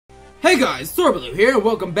Hey guys, Sora here, and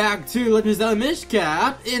welcome back to Legend of Zelda Minish.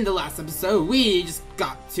 In the last episode, we just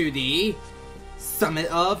got to the summit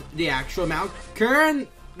of the actual Mt.Crenel,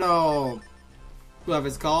 whatever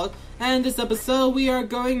it's called. And this episode, we are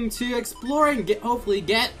going to explore and hopefully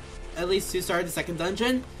get at least to start the second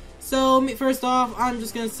dungeon. So, first off, I'm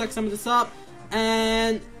just gonna suck some of this up,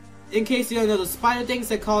 and in case you don't know those spider things,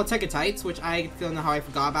 they're called Tekatites, which I don't know how I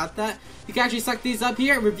forgot about that. You can actually suck these up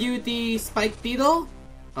here, review the spike beetle.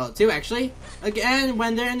 Oh, two actually. Again,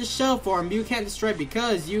 when they're in the shell form, you can't destroy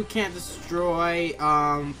because you can't destroy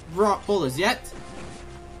rock boulders yet.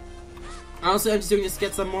 Also, I'm just doing this to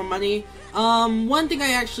get some more money. One thing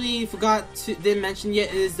I actually didn't mention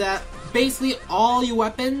yet is that basically all your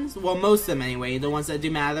weapons, well most of them anyway, the ones that do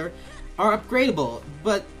matter, are upgradable.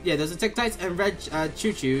 But yeah, there's the Tekatites and red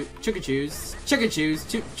choo-choo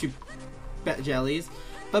jellies.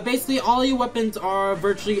 But basically all your weapons are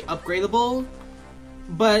virtually upgradable.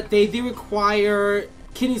 But they do require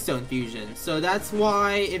kidney stone fusion, so that's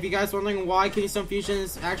why, if you guys are wondering why kidney stone fusion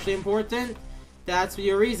is actually important, that's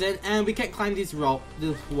your reason. And we can't climb this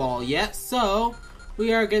wall yet, so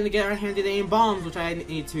we are going to get our handy aim bombs, which I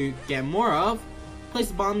need to get more of.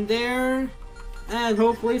 Place a bomb there, and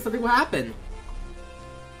hopefully something will happen.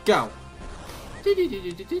 Go.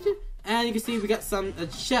 And you can see we got some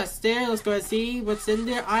chests there. Let's go ahead and see what's in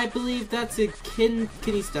there. I believe that's a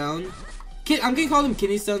kidney stone. I'm gonna call them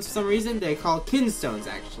kidney stones for some reason. They're called kinstones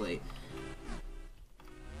actually.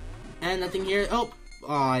 And nothing here. Oh,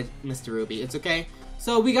 I missed a ruby. It's okay.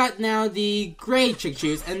 So we got now the gray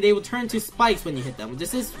chick-choos, and they will turn to spikes when you hit them.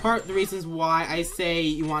 This is part of the reasons why I say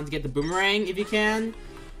you want to get the boomerang if you can.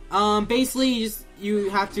 Basically, you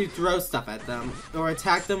have to throw stuff at them or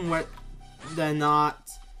attack them where they're not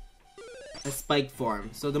a spike form.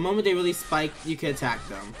 So the moment they really spike, you can attack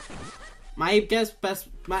them. I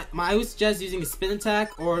would suggest using a spin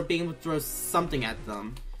attack or being able to throw something at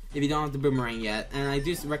them if you don't have the boomerang yet. And I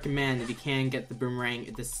do recommend if you can get the boomerang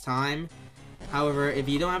at this time. However, if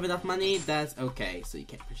you don't have enough money, that's okay. So you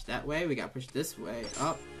can't push that way. We gotta push this way.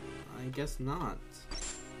 Oh, I guess not.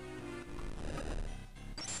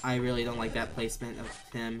 I really don't like that placement of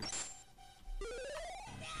him.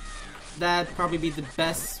 That'd probably be the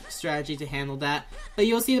best strategy to handle that. But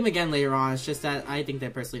you'll see them again later on. It's just that I think they're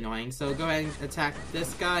personally annoying. So go ahead and attack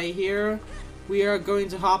this guy here. We are going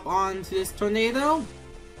to hop on to this tornado.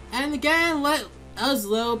 And again, let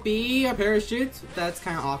Oslo be our parachute. That's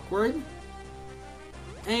kind of awkward.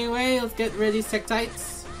 Anyway, let's get rid of these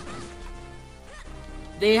Tekatites.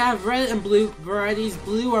 They have red and blue varieties.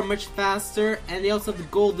 Blue are much faster. And they also have the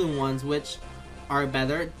golden ones, which are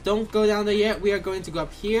better. Don't go down there yet. We are going to go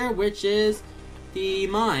up here, which is the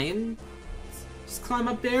mine. Just climb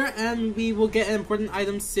up there and we will get an important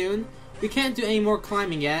item soon. We can't do any more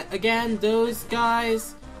climbing yet. Again, those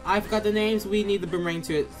guys, I forgot the names. We need the boomerang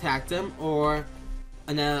to attack them or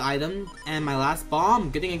another item. And my last bomb.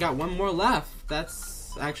 Good thing I got one more left.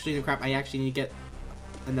 That's actually the crap. I actually need to get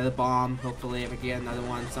another bomb. Hopefully if I can get another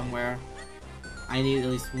one somewhere. I need at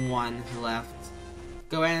least one left.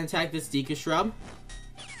 Go ahead and attack this Deku shrub.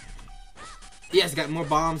 Yes, got more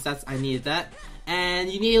bombs. I needed that.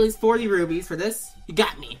 And you need at least 40 rubies for this. You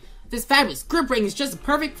got me. This fabulous grip ring is just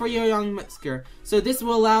perfect for your young Metzger. So this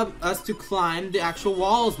will allow us to climb the actual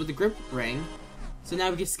walls with the grip ring. So now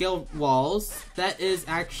we can scale walls. That is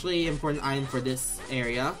actually an important item for this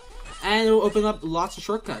area. And it will open up lots of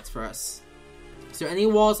shortcuts for us. So any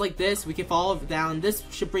walls like this, we can fall down. This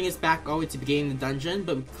should bring us back all the way to the beginning of the dungeon,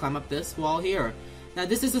 but we can climb up this wall here. Now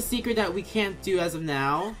this is a secret that we can't do as of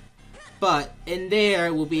now, but in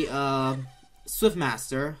there will be a Swift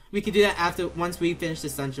Master. We can do that once we finish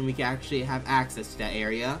this dungeon. We can actually have access to that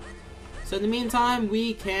area. So in the meantime,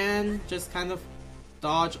 we can just kind of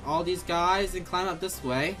dodge all these guys and climb up this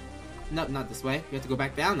way. Nope, not this way. We have to go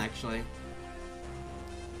back down actually.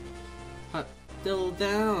 Still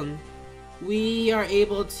down. We are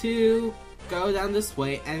able to go down this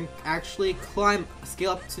way and actually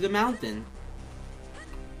scale up to the mountain.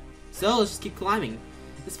 So let's just keep climbing.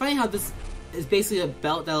 It's funny how this is basically a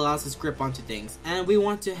belt that allows us grip onto things. And we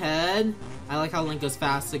want to head, I like how Link goes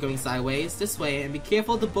faster going sideways, this way. And be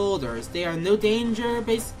careful of the boulders. They are no danger,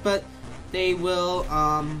 but they will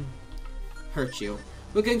hurt you.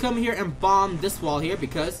 We're gonna come here and bomb this wall here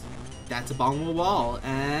because that's a bombable wall.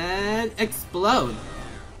 And explode.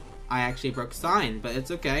 I actually broke a sign, but it's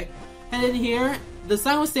okay. And in here, the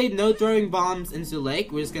sign will say no throwing bombs into the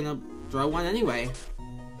lake. We're just gonna throw one anyway.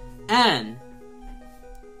 And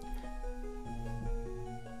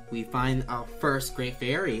we find our first great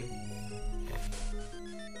fairy.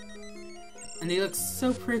 And they look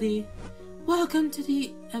so pretty. Welcome to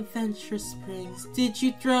the Adventure Springs. Did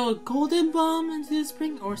you throw a golden bomb into the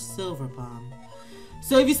spring or silver bomb?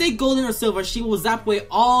 So if you say golden or silver, she will zap away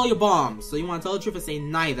all your bombs. So you want to tell the truth and say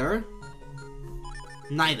neither.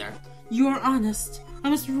 Neither. You are honest. I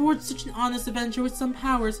must reward such an honest adventurer with some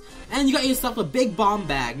powers. And you got yourself a big bomb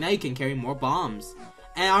bag. Now you can carry more bombs.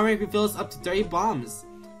 And already refills up to 30 bombs.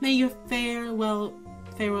 May you farewell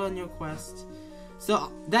in your quest.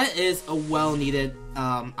 So that is a well-needed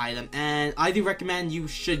item, and I do recommend you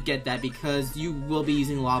should get that because you will be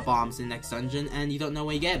using a lot of bombs in the next dungeon, and you don't know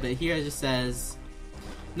what you get. But here it just says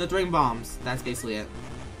no throwing bombs. That's basically it.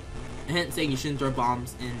 A hint saying you shouldn't throw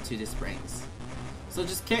bombs into the springs. So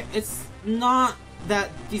just care. It's not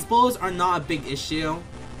that these bullets are not a big issue.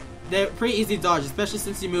 They're pretty easy to dodge, especially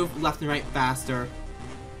since you move left and right faster.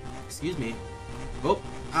 Excuse me. Oh,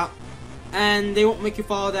 out. And they won't make you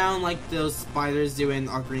fall down like those spiders do in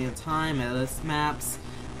Ocarina of Time and Alice maps.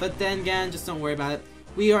 But then again, just don't worry about it.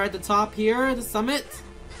 We are at the top here, the summit.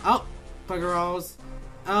 Oh, buggeralls.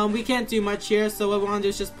 We can't do much here, so what we want to do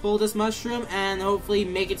is just pull this mushroom and hopefully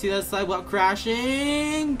make it to the other side without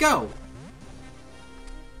crashing. Go!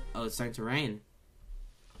 Oh, it's starting to rain.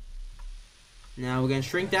 Now we're going to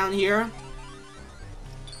shrink down here.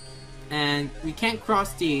 And we can't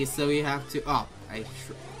cross these, so we have to... Oh, I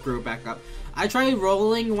grew back up. I try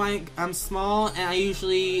rolling when I'm small, and I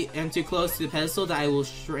usually am too close to the pedestal that I will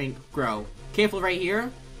grow. Careful right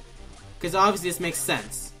here, because obviously this makes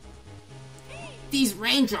sense. These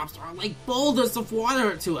raindrops are like boulders of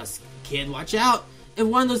water to us. Kid, watch out. If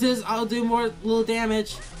one of those is, I'll do more little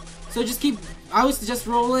damage. So just keep, I would suggest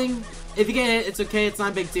rolling. If you get hit, it's okay, it's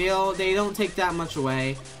not a big deal. They don't take that much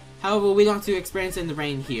away. However, we don't have to experience it in the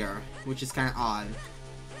rain here, which is kind of odd.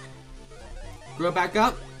 Grow back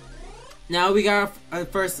up. Now we got our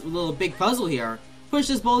first little big puzzle here. Push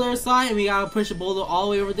this boulder aside and we gotta push the boulder all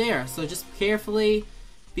the way over there. So just carefully,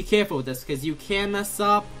 be careful with this because you can mess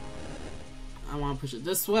up. I want to push it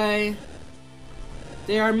this way.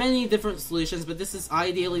 There are many different solutions, but this is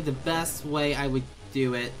ideally the best way I would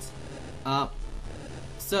do it. Up.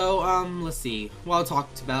 So, let's see. What I'll talk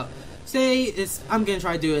about. I'm gonna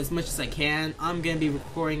try to do it as much as I can. I'm gonna be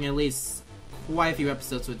recording at least quite a few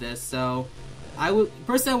episodes with this, so I would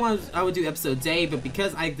do episode a day, but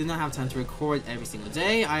because I did not have time to record every single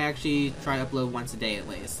day, I actually try to upload once a day at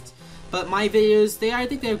least. But my videos, I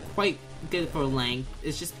think they're quite good for length.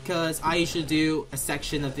 It's just because I usually do a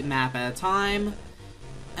section of the map at a time,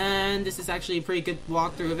 and this is actually a pretty good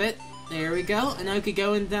walkthrough of it. There we go, and now we could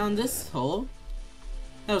go in down this hole.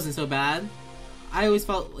 That wasn't so bad. I always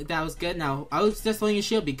felt like that was good. Now, I was just holding a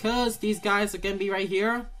shield because these guys are gonna be right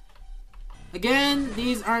here. Again,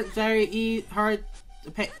 these aren't very hard,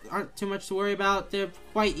 aren't too much to worry about. They're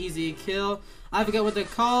quite easy to kill. I forget what they're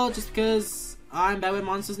called just because I'm bad with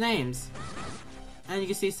monsters' names. And you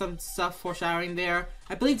can see some stuff foreshadowing there.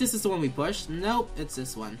 I believe this is the one we pushed. Nope, it's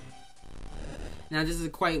this one. Now this is a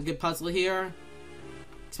quite good puzzle here.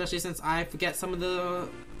 Especially since I forget some of the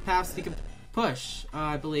paths you can push.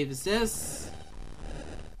 I believe it's this.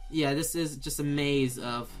 Yeah, this is just a maze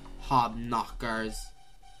of hobknockers.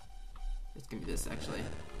 It's gonna be this, actually.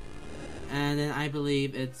 And then I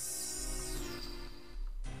believe it's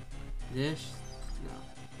this? No.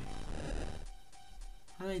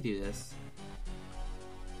 How do I do this?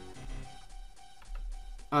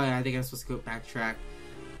 Oh yeah, I think I'm supposed to go backtrack.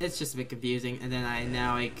 It's just a bit confusing, and then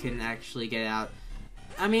now I can actually get out.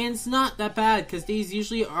 I mean, it's not that bad, because these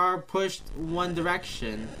usually are pushed one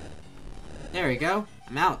direction. There we go.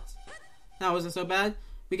 I'm out. That wasn't so bad.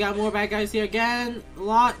 We got more bad guys here again. A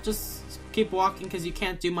lot. Just keep walking because you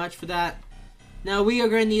can't do much for that. Now we are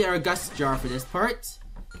going to need our gust jar for this part.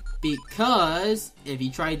 Because if you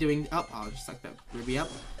try doing... Oh, I'll just suck that ruby up.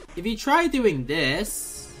 If you try doing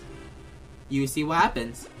this, you see what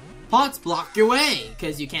happens. Pots block your way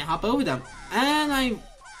because you can't hop over them. And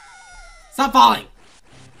Stop falling!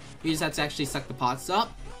 You just have to actually suck the pots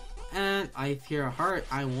up. And I hear a heart.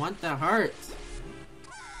 I want that heart.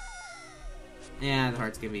 Yeah, the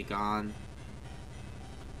heart's gonna be gone.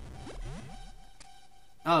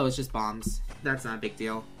 Oh, it's just bombs. That's not a big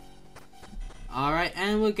deal. Alright,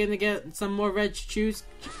 and we're gonna get some more red chews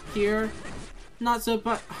here. Not so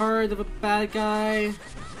hard of a bad guy.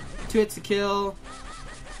 2 hits to kill.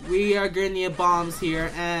 We are gonna need bombs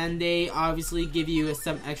here, and they obviously give you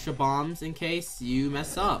some extra bombs in case you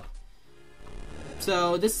mess up.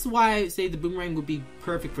 So this is why I say the boomerang would be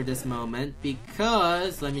perfect for this moment,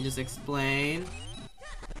 because, let me just explain.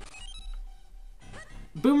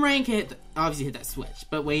 Boomerang can obviously hit that switch,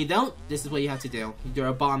 but when you don't, this is what you have to do. You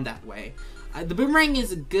throw a bomb that way. The boomerang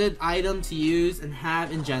is a good item to use and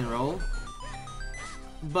have in general.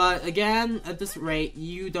 But again, at this rate,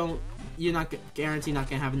 you're not guaranteed not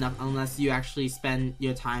gonna have enough unless you actually spend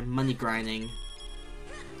your time money grinding.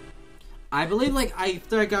 I believe like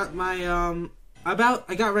after I got my I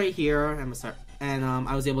got right here, and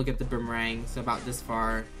I was able to get the boomerang, so about this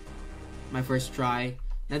far, my first try.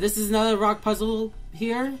 Now this is another rock puzzle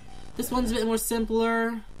here. This one's a bit more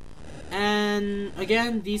simpler, and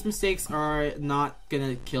again, these mistakes are not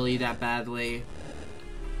gonna kill you that badly.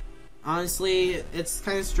 Honestly, it's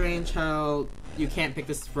kind of strange how you can't pick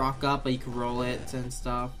this rock up, but you can roll it and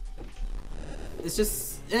stuff. It's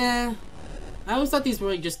just, I always thought these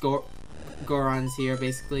were just Gorons here,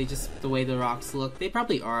 basically, just the way the rocks look. They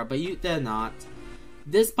probably are, but they're not.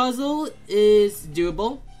 This puzzle is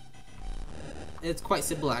doable. It's quite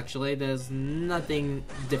simple, actually. There's nothing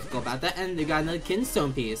difficult about that. And they got another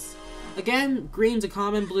kinstone piece. Again, greens are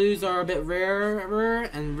common, blues are a bit rarer,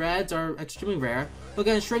 and reds are extremely rare. We're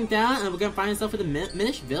gonna shrink down, and we're gonna find ourselves with a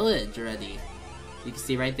Minish village already. You can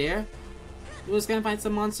see right there. We're just gonna find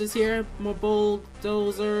some monsters here. More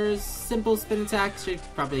bulldozers. Simple spin attacks should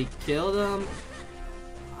probably kill them.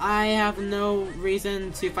 I have no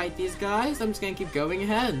reason to fight these guys. I'm just gonna keep going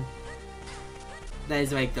ahead. That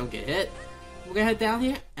is if I don't get hit. We're gonna head down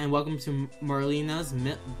here, and welcome to Merlina's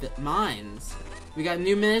Mines. We got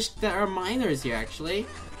new Minish that are miners here, actually.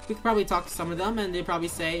 We could probably talk to some of them, and they'd probably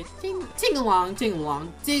say, ting along,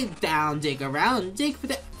 dig down, dig around, dig for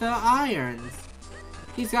the irons.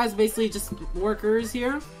 These guys are basically just workers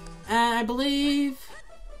here, and I believe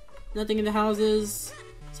nothing in the houses.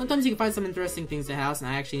 Sometimes you can find some interesting things in the house, and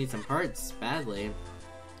I actually need some parts badly.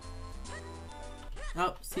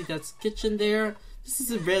 Oh, see, that's kitchen there. This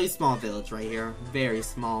is a really small village right here. Very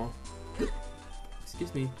small.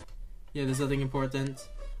 Excuse me. Yeah, there's nothing important.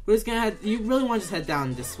 We're just gonna you really want to just head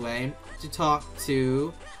down this way to talk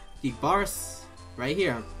to the boss right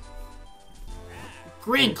here.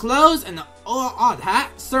 Green clothes and the odd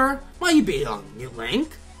hat, sir. Why you beat on me,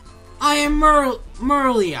 Link? I am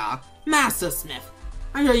Merlia, Master Smith.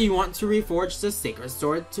 I hear you want to reforge the sacred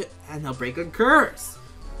sword and help break a curse.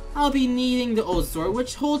 I'll be needing the old sword,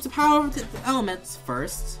 which holds the power of the elements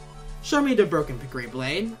first. Show me the broken hickory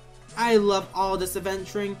blade. I love all this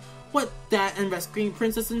adventuring. What that and rescuing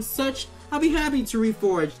princess and such. I'll be happy to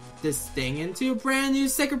reforge this thing into a brand new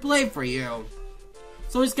sacred blade for you.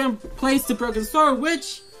 So we're just gonna place the broken sword,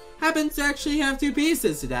 which happens to actually have two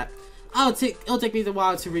pieces to that. It'll take me a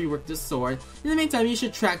while to rework the sword. In the meantime, you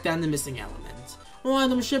should track down the missing element. One of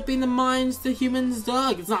them should be in the mines the humans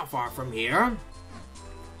dug. It's not far from here. And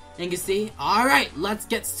you can see, alright, let's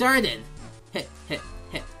get started. Hit.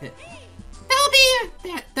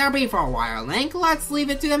 That'll be for a while, Link. Let's leave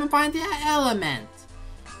it to them and find the element.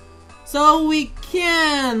 So we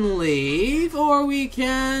can leave, or we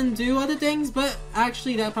can do other things, but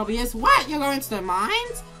actually that probably is. What? You're going to the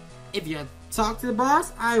mines? If you talk to the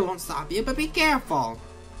boss, I won't stop you, but be careful.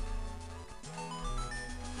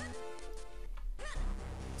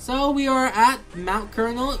 So we are at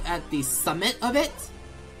Mt.Crenel, at the summit of it.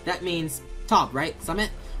 That means top, right? Summit.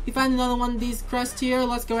 We found another one of these crests here.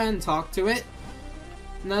 Let's go ahead and talk to it.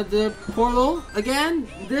 Another portal. Again,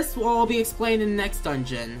 this will all be explained in the next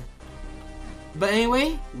dungeon. But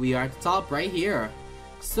anyway, we are at the top right here.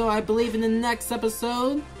 So I believe in the next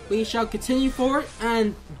episode, we shall continue forward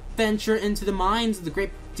and venture into the mines of the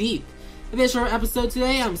Great Deep. A bit short episode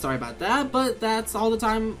today, I'm sorry about that, but that's all the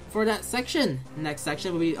time for that section. Next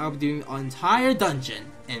section, I'll be doing an entire dungeon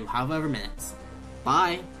in however minutes.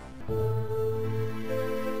 Bye!